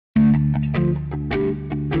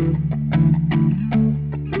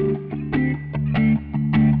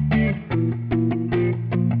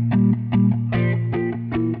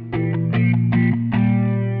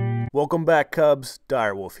Welcome back, Cubs.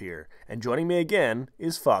 Direwolf here, and joining me again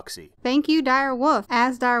is Foxy. Thank you, Direwolf.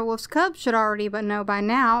 As Direwolf's cubs should already but know by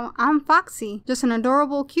now, I'm Foxy, just an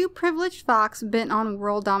adorable, cute, privileged fox bent on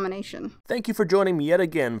world domination. Thank you for joining me yet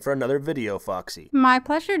again for another video, Foxy. My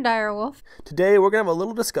pleasure, Direwolf. Today we're going to have a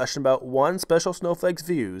little discussion about one special snowflake's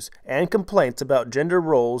views and complaints about gender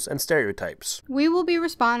roles and stereotypes. We will be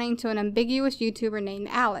responding to an ambiguous YouTuber named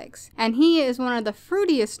Alex, and he is one of the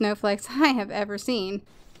fruitiest snowflakes I have ever seen.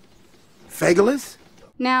 Fagalus?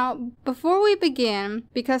 Now, before we begin,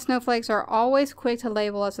 because snowflakes are always quick to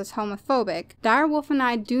label us as homophobic, Direwolf and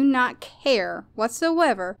I do not care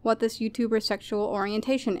whatsoever what this YouTuber's sexual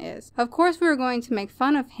orientation is. Of course, we are going to make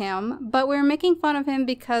fun of him, but we're making fun of him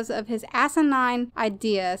because of his asinine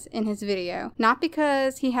ideas in his video, not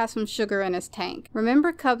because he has some sugar in his tank.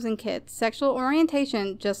 Remember, cubs and kids, sexual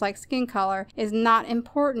orientation, just like skin color, is not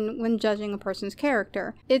important when judging a person's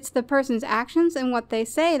character. It's the person's actions and what they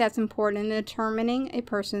say that's important in determining a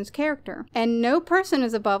person's character. And no person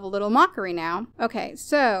is above a little mockery now. Okay,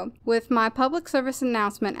 so with my public service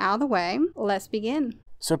announcement out of the way, let's begin.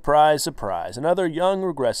 Surprise, surprise. Another young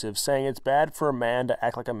regressive saying it's bad for a man to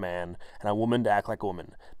act like a man and a woman to act like a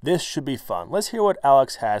woman. This should be fun. Let's hear what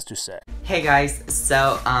Alex has to say. Hey guys,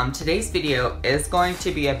 so today's video is going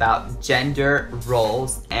to be about gender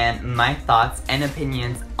roles and my thoughts and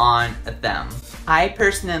opinions on them. I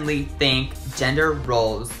personally think gender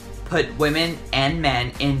roles put women and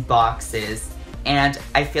men in boxes, and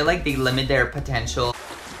I feel like they limit their potential.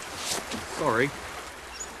 Sorry,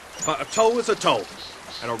 but a toe is a toe,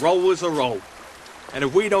 and a roll is a roll. And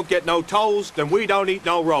if we don't get no toes, then we don't eat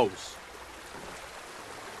no rolls.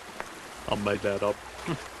 I made that up.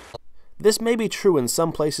 This may be true in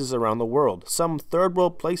some places around the world, some third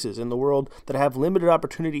world places in the world that have limited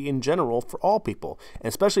opportunity in general for all people, and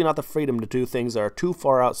especially not the freedom to do things that are too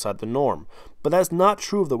far outside the norm. But that's not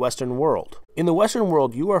true of the Western world. In the Western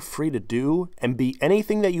world, you are free to do and be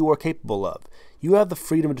anything that you are capable of. You have the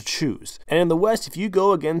freedom to choose. And in the West, if you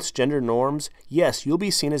go against gender norms, yes, you'll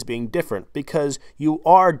be seen as being different because you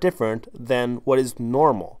are different than what is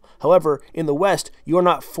normal. However, in the West, you are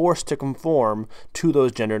not forced to conform to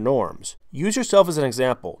those gender norms. Use yourself as an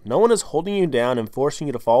example. No one is holding you down and forcing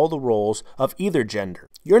you to follow the roles of either gender.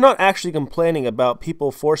 You're not actually complaining about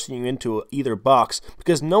people forcing you into either box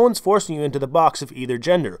because no one's forcing you into the box of either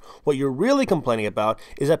gender. What you're really complaining about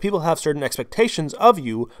is that people have certain expectations of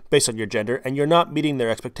you based on your gender and you're not meeting their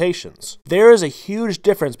expectations. There is a huge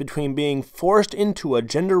difference between being forced into a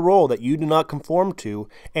gender role that you do not conform to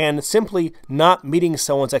and simply not meeting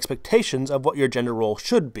someone's expectations of what your gender role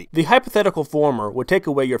should be. The hypothetical former would take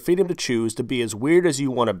away your freedom to choose to be as weird as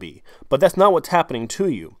you want to be, but that's not what's happening to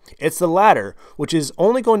you. It's the latter, which is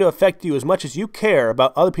only going to affect you as much as you care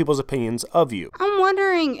about other people's opinions of you. I'm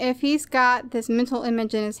wondering if he's got this mental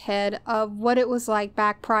image in his head of what it was like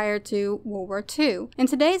back prior to World War II. In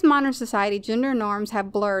today's modern society, gender norms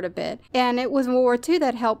have blurred a bit, and it was World War II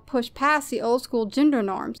that helped push past the old school gender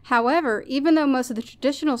norms. However, even though most of the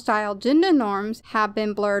traditional style gender norms have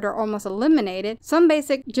been blurred or almost eliminated, some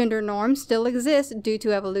basic gender norms still exist due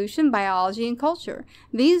to evolution, biology, and culture.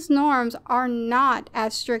 These norms are not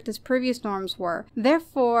as strict as previous norms were.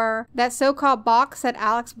 Therefore, that so-called box that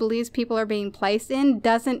Alex believes people are being placed in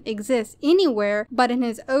doesn't exist anywhere but in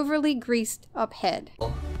his overly greased up head.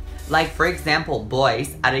 Like, for example,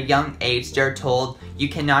 boys at a young age, they're told you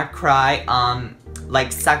cannot cry,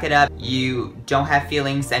 like, suck it up, you don't have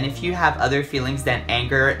feelings, and if you have other feelings than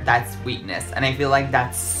anger, that's weakness. And I feel like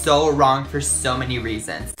that's so wrong for so many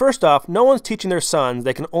reasons. First off, no one's teaching their sons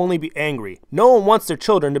they can only be angry. No one wants their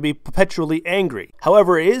children to be perpetually angry.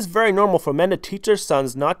 However, it is very normal for men to teach their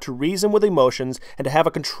sons not to reason with emotions and to have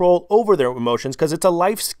a control over their emotions because it's a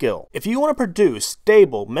life skill. If you want to produce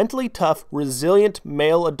stable, mentally tough, resilient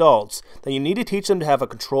male adults, then you need to teach them to have a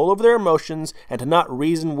control over their emotions and to not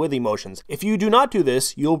reason with emotions. If you do not do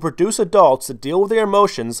this, you will produce adults that deal with their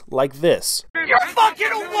emotions like this. You're fucking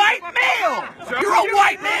a white male! You're a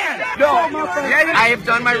white man! No, I have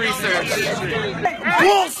done my research.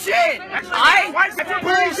 Bullshit!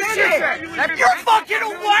 Bullshit! You're fucking a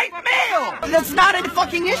white male! That's not a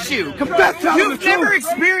fucking issue! You've never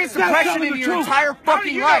experienced depression in your entire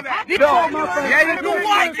fucking life! No, the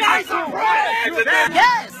white guys are right!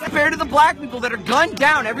 Yes! Compared to the black people that are gunned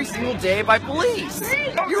down every single day by police!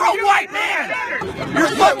 You're a white man! You're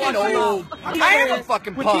fucking old! I am a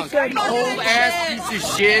fucking punk! Old ass piece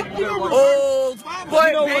of shit! Old!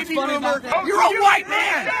 But baby boomer! You're a white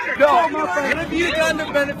man! No! What have you done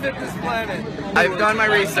to benefit this planet? I've done my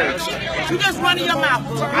research. You just running your mouth.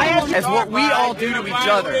 As what we all do to each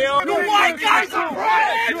other. The white guys are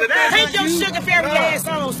right! Take your sugar fairy ass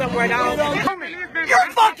on somewhere, dog. You're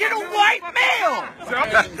fucking a white male!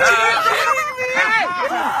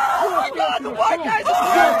 Oh my god, the white guy's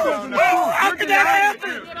how could that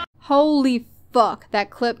happen? Holy fuck, that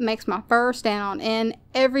clip makes my fur stand on end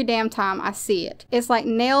every damn time I see it. It's like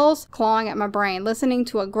nails clawing at my brain listening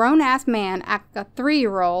to a grown-ass man act like a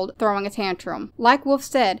 3-year-old throwing a tantrum. Like Wolf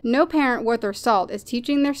said, no parent worth their salt is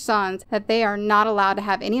teaching their sons that they are not allowed to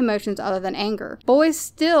have any emotions other than anger. Boys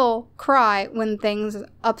still cry when things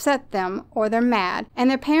upset them or they're mad, and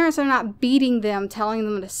their parents are not beating them, telling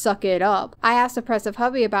them to suck it up. I asked Oppressive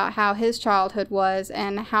Hubby about how his childhood was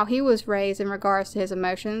and how he was raised in regards to his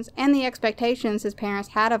emotions and the expectations his parents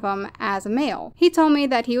had of him as a male. He told me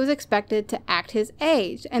that he was expected to act his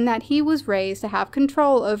age and that he was raised to have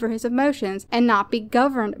control over his emotions and not be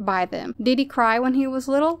governed by them. Did he cry when he was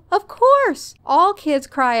little? Of course! All kids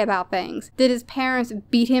cry about things. Did his parents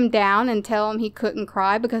beat him down and tell him he couldn't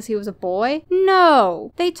cry because he was a boy?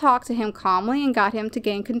 No! They talked to him calmly and got him to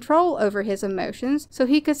gain control over his emotions so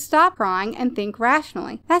he could stop crying and think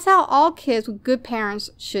rationally. That's how all kids with good parents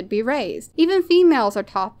should be raised. Even females are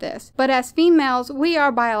taught this, but as females, we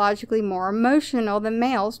are biologically more emotional than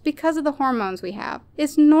males because of the hormones we have.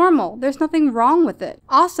 It's normal. There's nothing wrong with it.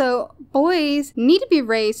 Also, boys need to be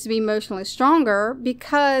raised to be emotionally stronger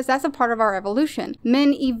because that's a part of our evolution.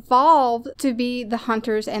 Men evolved to be the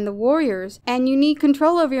hunters and the warriors, and you need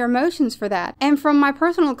control over your emotions for that. And from my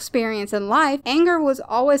personal experience in life, anger was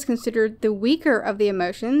always considered the weaker of the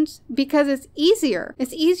emotions because it's easier.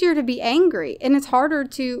 It's easier to be angry, and it's harder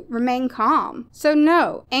to remain calm. So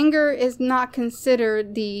no, anger is not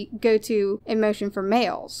considered the go-to emotion for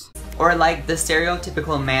males. Or like the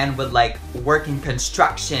stereotypical man would like work in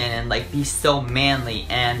construction and like be so manly,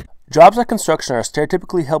 and jobs like construction are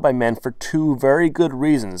stereotypically held by men for 2 very good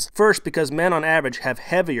reasons. First, because men on average have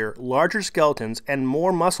heavier, larger skeletons and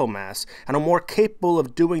more muscle mass and are more capable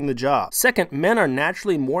of doing the job. Second, men are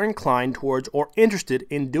naturally more inclined towards or interested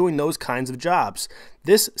in doing those kinds of jobs.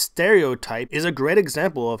 This stereotype is a great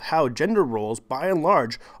example of how gender roles, by and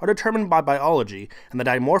large, are determined by biology and the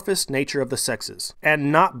dimorphous nature of the sexes,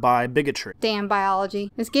 and not by bigotry. Damn biology.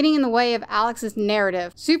 It's getting in the way of Alex's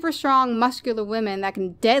narrative. Super strong, muscular women that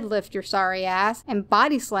can deadlift your sorry ass and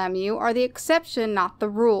body slam you are the exception, not the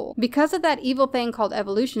rule. Because of that evil thing called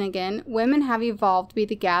evolution again, women have evolved to be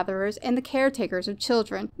the gatherers and the caretakers of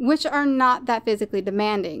children, which are not that physically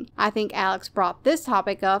demanding. I think Alex brought this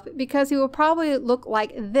topic up because he will probably look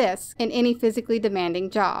like this in any physically demanding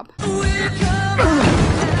job.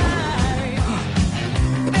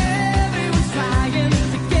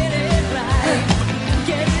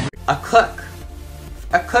 a cook.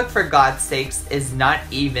 A cook, for God's sakes, is not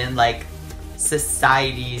even like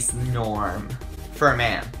society's norm for a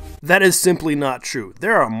man. That is simply not true.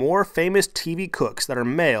 There are more famous TV cooks that are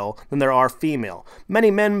male than there are female.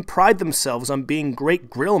 Many men pride themselves on being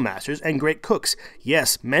great grill masters and great cooks.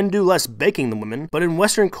 Yes, men do less baking than women, but in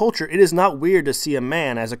Western culture it is not weird to see a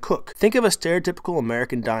man as a cook. Think of a stereotypical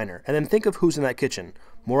American diner, and then think of who's in that kitchen.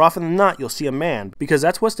 More often than not, you'll see a man, because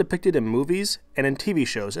that's what's depicted in movies and in TV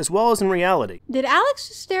shows, as well as in reality. Did Alex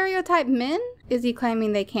just stereotype men? Is he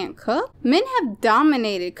claiming they can't cook? Men have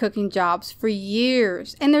dominated cooking jobs for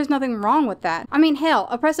years, and there's nothing wrong with that. I mean, hell,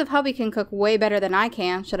 Oppressive Hubby can cook way better than I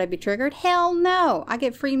can. Should I be triggered? Hell no! I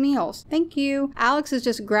get free meals. Thank you. Alex is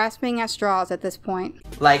just grasping at straws at this point.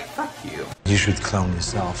 Like, fuck you. You should clone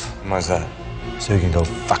yourself. Why's that? So you can go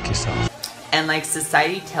fuck yourself. And like,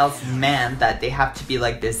 society tells men that they have to be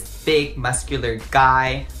like this big muscular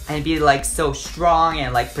guy and be like so strong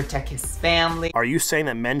and like protect his family. Are you saying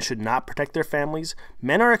that men should not protect their families?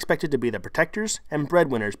 Men are expected to be the protectors and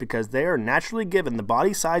breadwinners because they are naturally given the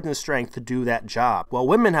body size and strength to do that job, while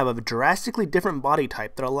women have a drastically different body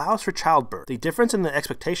type that allows for childbirth. The difference in the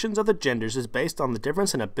expectations of the genders is based on the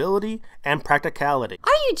difference in ability and practicality.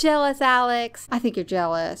 Are you jealous, Alex? I think you're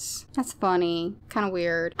jealous. That's funny. Kind of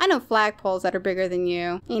weird. I know flagpoles that are bigger than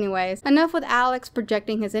you. Anyways, enough with Alex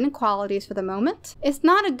projecting his inequalities for the moment. It's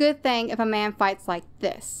not a good thing if a man fights like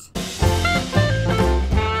this.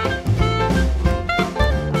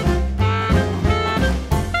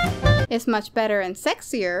 It's much better and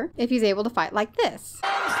sexier if he's able to fight like this.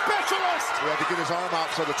 Specialist! He had to get his arm out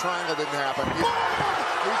so the triangle didn't happen. He's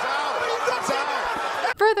out! He's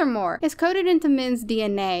out! For Furthermore, it's coded into men's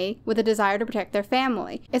DNA with a desire to protect their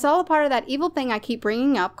family. It's all a part of that evil thing I keep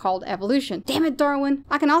bringing up called evolution. Damn it, Darwin!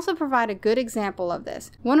 I can also provide a good example of this.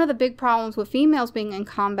 One of the big problems with females being in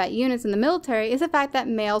combat units in the military is the fact that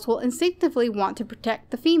males will instinctively want to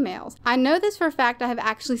protect the females. I know this for a fact. I have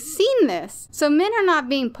actually seen this. So men are not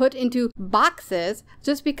being put into boxes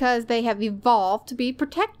just because they have evolved to be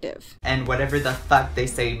protective. And whatever the fuck they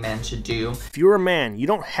say men should do. If you're a man, you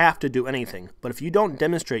don't have to do anything, but if you don't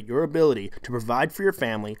demonstrate your ability to provide for your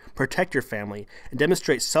family, protect your family, and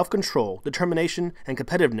demonstrate self-control, determination, and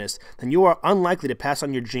competitiveness, then you are unlikely to pass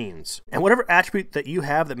on your genes. And whatever attribute that you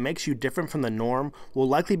have that makes you different from the norm will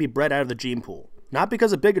likely be bred out of the gene pool. Not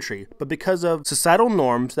because of bigotry, but because of societal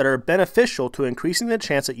norms that are beneficial to increasing the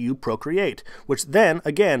chance that you procreate, which then,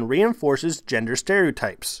 again, reinforces gender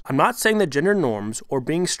stereotypes. I'm not saying that gender norms or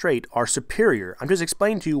being straight are superior, I'm just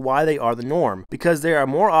explaining to you why they are the norm, because they are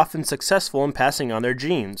more often successful in passing on their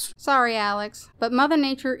genes. Sorry, Alex, but Mother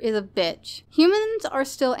Nature is a bitch. Humans are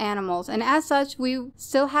still animals, and as such, we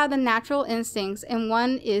still have the natural instincts, and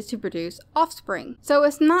one is to produce offspring. So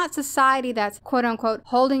it's not society that's quote-unquote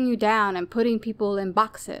holding you down and putting people in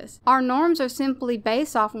boxes. Our norms are simply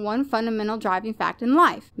based off one fundamental driving fact in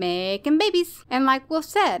life: making babies. And like Wolf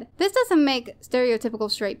said, this doesn't make stereotypical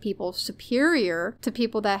straight people superior to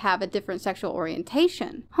people that have a different sexual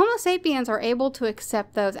orientation. Homo sapiens are able to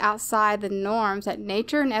accept those outside the norms that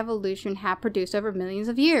nature and evolution have produced over millions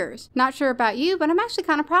of years. Not sure about you, but I'm actually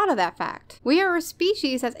kind of proud of that fact. We are a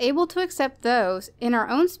species that's able to accept those in our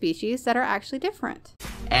own species that are actually different.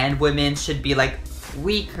 And women should be like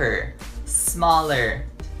weaker, smaller,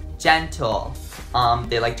 gentle.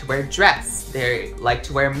 They like to wear dress. They like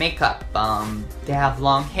to wear makeup. They have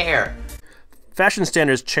long hair. Fashion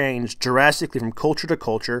standards change drastically from culture to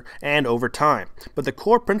culture and over time, but the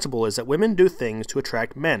core principle is that women do things to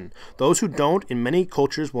attract men. Those who don't in many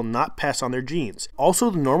cultures will not pass on their genes. Also,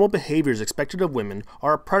 the normal behaviors expected of women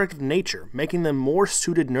are a product of nature, making them more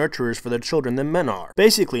suited nurturers for their children than men are.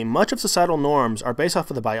 Basically, much of societal norms are based off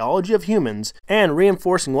of the biology of humans and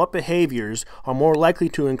reinforcing what behaviors are more likely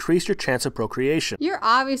to increase your chance of procreation. You're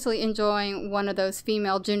obviously enjoying one of those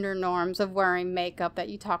female gender norms of wearing makeup that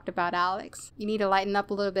you talked about, Alex. You need to lighten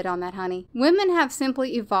up a little bit on that, honey. Women have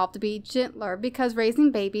simply evolved to be gentler because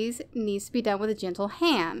raising babies needs to be done with a gentle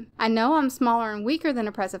hand. I know I'm smaller and weaker than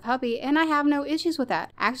oppressive hubby, and I have no issues with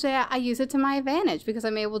that. Actually, I use it to my advantage because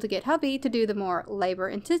I'm able to get hubby to do the more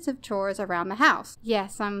labor-intensive chores around the house.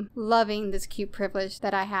 Yes, I'm loving this cute privilege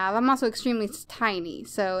that I have. I'm also extremely tiny,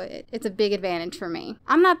 so it's a big advantage for me.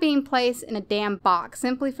 I'm not being placed in a damn box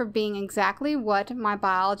simply for being exactly what my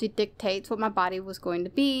biology dictates what my body was going to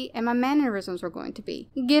be and my mannerisms were going to be.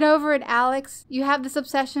 Get over it, Alex. You have this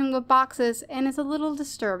obsession with boxes, and it's a little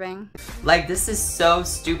disturbing. Like, this is so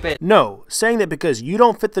stupid. No, saying that because you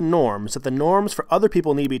don't fit the norms, that the norms for other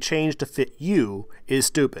people need to be changed to fit you, is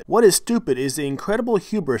stupid. What is stupid is the incredible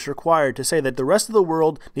hubris required to say that the rest of the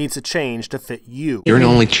world needs to change to fit you. You're an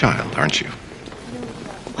only child, aren't you?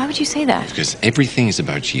 Why would you say that? Because everything is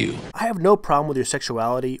about you. I have no problem with your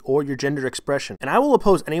sexuality or your gender expression, and I will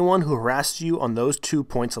oppose anyone who harasses you on those 2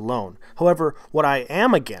 points alone. However, what I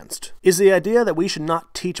am against is the idea that we should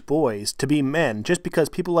not teach boys to be men just because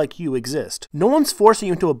people like you exist. No one's forcing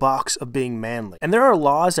you into a box of being manly, and there are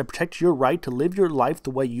laws that protect your right to live your life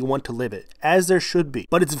the way you want to live it, as there should be.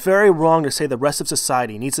 But it's very wrong to say the rest of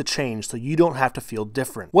society needs to change so you don't have to feel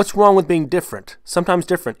different. What's wrong with being different? Sometimes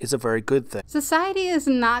different is a very good thing. Society is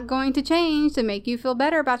not going to change to make you feel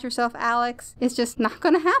better about yourself, Alex. It's just not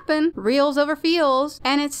going to happen. Reals over feels.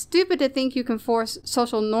 And it's stupid to think you can force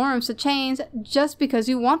social norms to change just because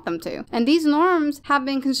you want them to. And these norms have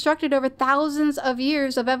been constructed over thousands of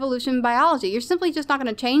years of evolution biology. You're simply just not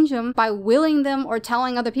going to change them by willing them or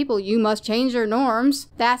telling other people you must change your norms.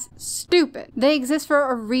 That's stupid. They exist for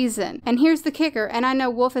a reason. And here's the kicker, and I know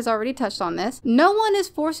Wolf has already touched on this. No one is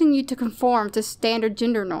forcing you to conform to standard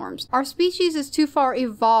gender norms. Our species is too far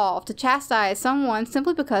evolved to chastise someone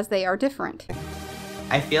simply because they are different.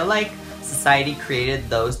 I feel like society created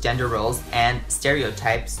those gender roles and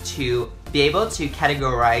stereotypes to be able to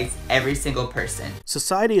categorize every single person.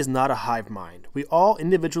 Society is not a hive mind. We all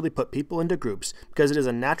individually put people into groups because it is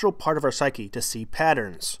a natural part of our psyche to see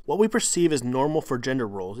patterns. What we perceive as normal for gender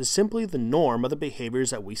roles is simply the norm of the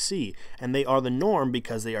behaviors that we see, and they are the norm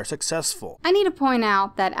because they are successful. I need to point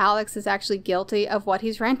out that Alex is actually guilty of what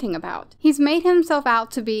he's ranting about. He's made himself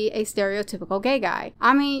out to be a stereotypical gay guy.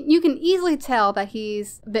 I mean, you can easily tell that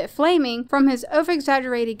he's a bit flaming from his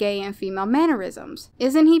over-exaggerated gay and female mannerisms.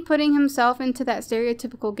 Isn't he putting himself into that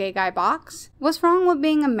stereotypical gay guy box? What's wrong with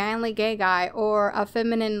being a manly gay guy or a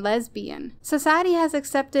feminine lesbian. Society has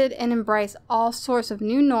accepted and embraced all sorts of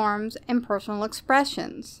new norms and personal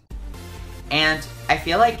expressions. And I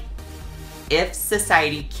feel like if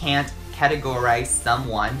society can't categorize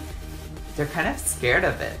someone, they're kind of scared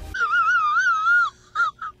of it.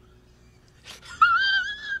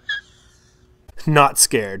 Not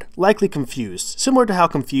scared, likely confused, similar to how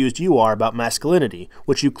confused you are about masculinity,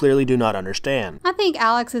 which you clearly do not understand. I think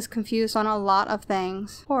Alex is confused on a lot of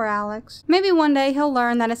things. Poor Alex. Maybe one day he'll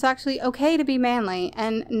learn that it's actually okay to be manly,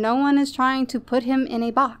 and no one is trying to put him in a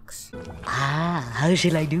box. Ah, how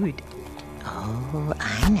shall I do it? Oh,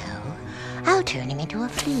 I know. I'll turn him into a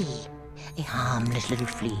flea. A harmless little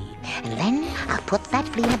flea. And then I'll put that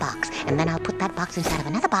flea in a box. And then I'll put that box inside of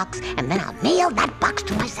another box. And then I'll nail that box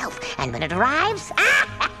to myself. And when it arrives,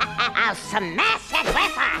 I'll smash it with a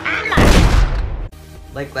hammer!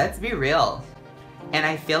 Like, let's be real. And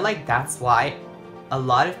I feel like that's why a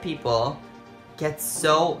lot of people get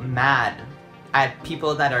so mad at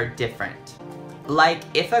people that are different. Like,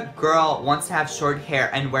 if a girl wants to have short hair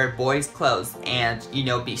and wear boys' clothes and, you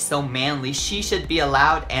know, be so manly, she should be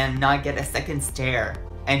allowed and not get a second stare.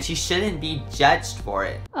 And she shouldn't be judged for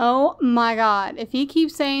it. Oh my god, if he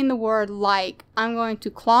keeps saying the word like, I'm going to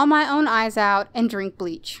claw my own eyes out and drink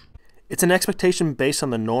bleach. It's an expectation based on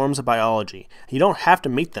the norms of biology. You don't have to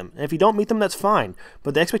meet them, and if you don't meet them, that's fine.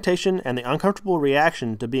 But the expectation and the uncomfortable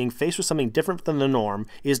reaction to being faced with something different than the norm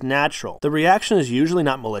is natural. The reaction is usually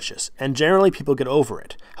not malicious, and generally people get over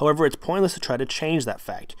it. However, it's pointless to try to change that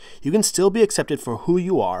fact. You can still be accepted for who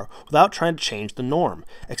you are without trying to change the norm.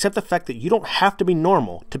 Accept the fact that you don't have to be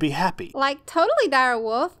normal to be happy. Like, totally, Dire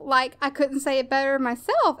Wolf. Like, I couldn't say it better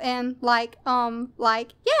myself, and I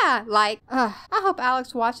hope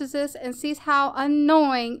Alex watches this and sees how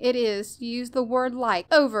annoying it is to use the word like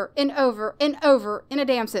over and over and over in a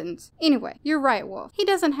damn sentence. Anyway, you're right, Wolf. He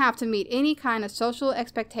doesn't have to meet any kind of social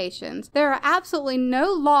expectations. There are absolutely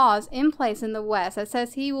no laws in place in the West that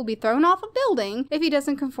says he will be thrown off a building if he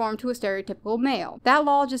doesn't conform to a stereotypical male. That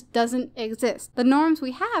law just doesn't exist. The norms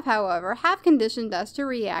we have, however, have conditioned us to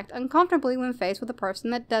react uncomfortably when faced with a person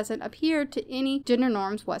that doesn't adhere to any gender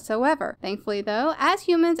norms whatsoever. Thankfully, though, as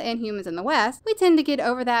humans and humans in the West, we tend to get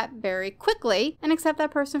over that very quickly and accept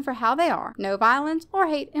that person for how they are. No violence or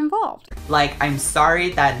hate involved. Like, I'm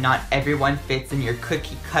sorry that not everyone fits in your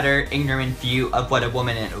cookie cutter, ignorant view of what a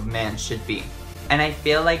woman and a man should be. And I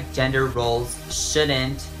feel like gender roles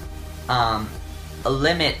shouldn't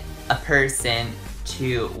limit a person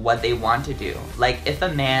to what they want to do. Like, if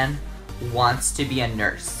a man wants to be a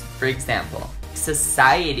nurse, for example,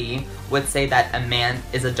 society would say that a man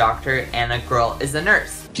is a doctor and a girl is a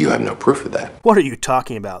nurse. You have no proof of that. What are you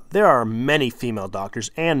talking about? There are many female doctors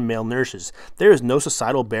and male nurses. There is no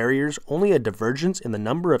societal barriers, only a divergence in the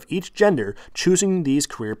number of each gender choosing these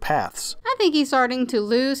career paths. I think he's starting to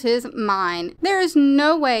lose his mind. There is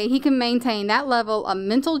no way he can maintain that level of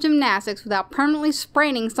mental gymnastics without permanently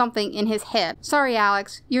spraining something in his head. Sorry,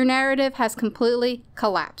 Alex, your narrative has completely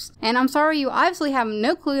collapsed. And I'm sorry you obviously have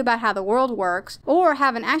no clue about how the world works, or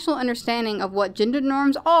have an actual understanding of what gender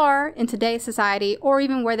norms are in today's society, or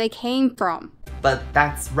even where they came from. But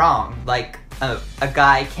that's wrong. Like, a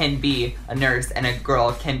guy can be a nurse and a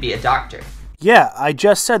girl can be a doctor. Yeah, I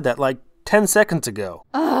just said that like 10 seconds ago.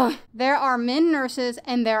 Ugh, there are men nurses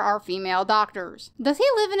and there are female doctors. Does he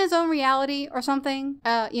live in his own reality or something?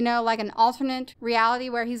 You know, like an alternate reality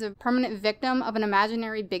where he's a permanent victim of an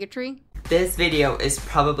imaginary bigotry? This video is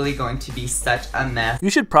probably going to be such a mess.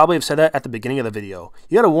 You should probably have said that at the beginning of the video.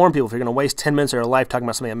 You gotta warn people if you're gonna waste 10 minutes of their life talking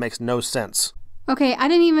about something that makes no sense. Okay, I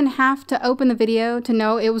didn't even have to open the video to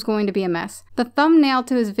know it was going to be a mess. The thumbnail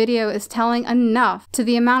to his video is telling enough to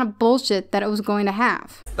the amount of bullshit that it was going to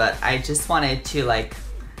have. But I just wanted to, like,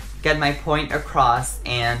 get my point across,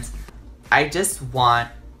 and I just want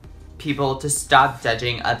people to stop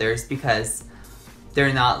judging others because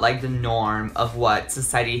they're not like the norm of what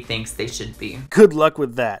society thinks they should be. Good luck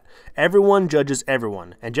with that. Everyone judges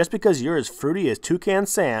everyone, and just because you're as fruity as Toucan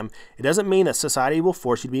Sam, it doesn't mean that society will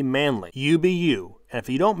force you to be manly. You be you, and if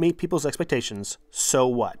you don't meet people's expectations, so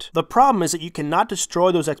what? The problem is that you cannot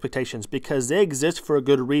destroy those expectations because they exist for a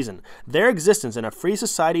good reason. Their existence in a free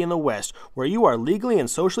society in the West, where you are legally and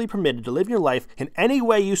socially permitted to live your life in any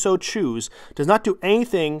way you so choose, does not do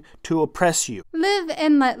anything to oppress you. Live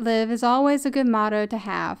and let live is always a good motto to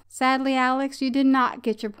have. Sadly, Alex, you did not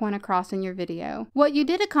get your point across in your video. What you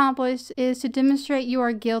did accomplish is to demonstrate you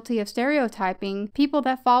are guilty of stereotyping people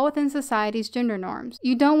that fall within society's gender norms.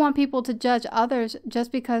 You don't want people to judge others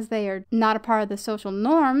just because they are not a part of the social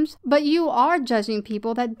norms, but you are judging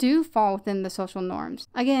people that do fall within the social norms.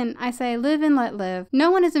 Again, I say live and let live.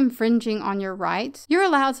 No one is infringing on your rights. You're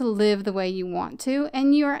allowed to live the way you want to,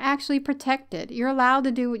 and you are actually protected. You're allowed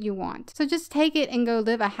to do what you want. So just take it and go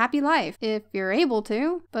live a happy life if you're able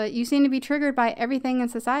to, but you seem to be triggered by everything in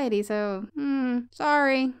society, so,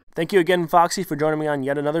 sorry. Thank you again, Foxy, for joining me on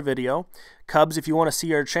yet another video. Cubs, if you want to see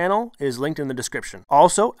her channel, is linked in the description.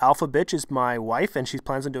 Also, Alpha Bitch is my wife, and she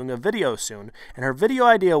plans on doing a video soon. And her video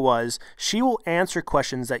idea was, she will answer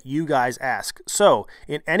questions that you guys ask. So,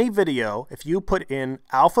 in any video, if you put in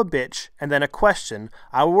Alpha Bitch and then a question,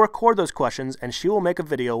 I will record those questions, and she will make a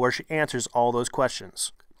video where she answers all those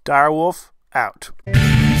questions. Direwolf, out.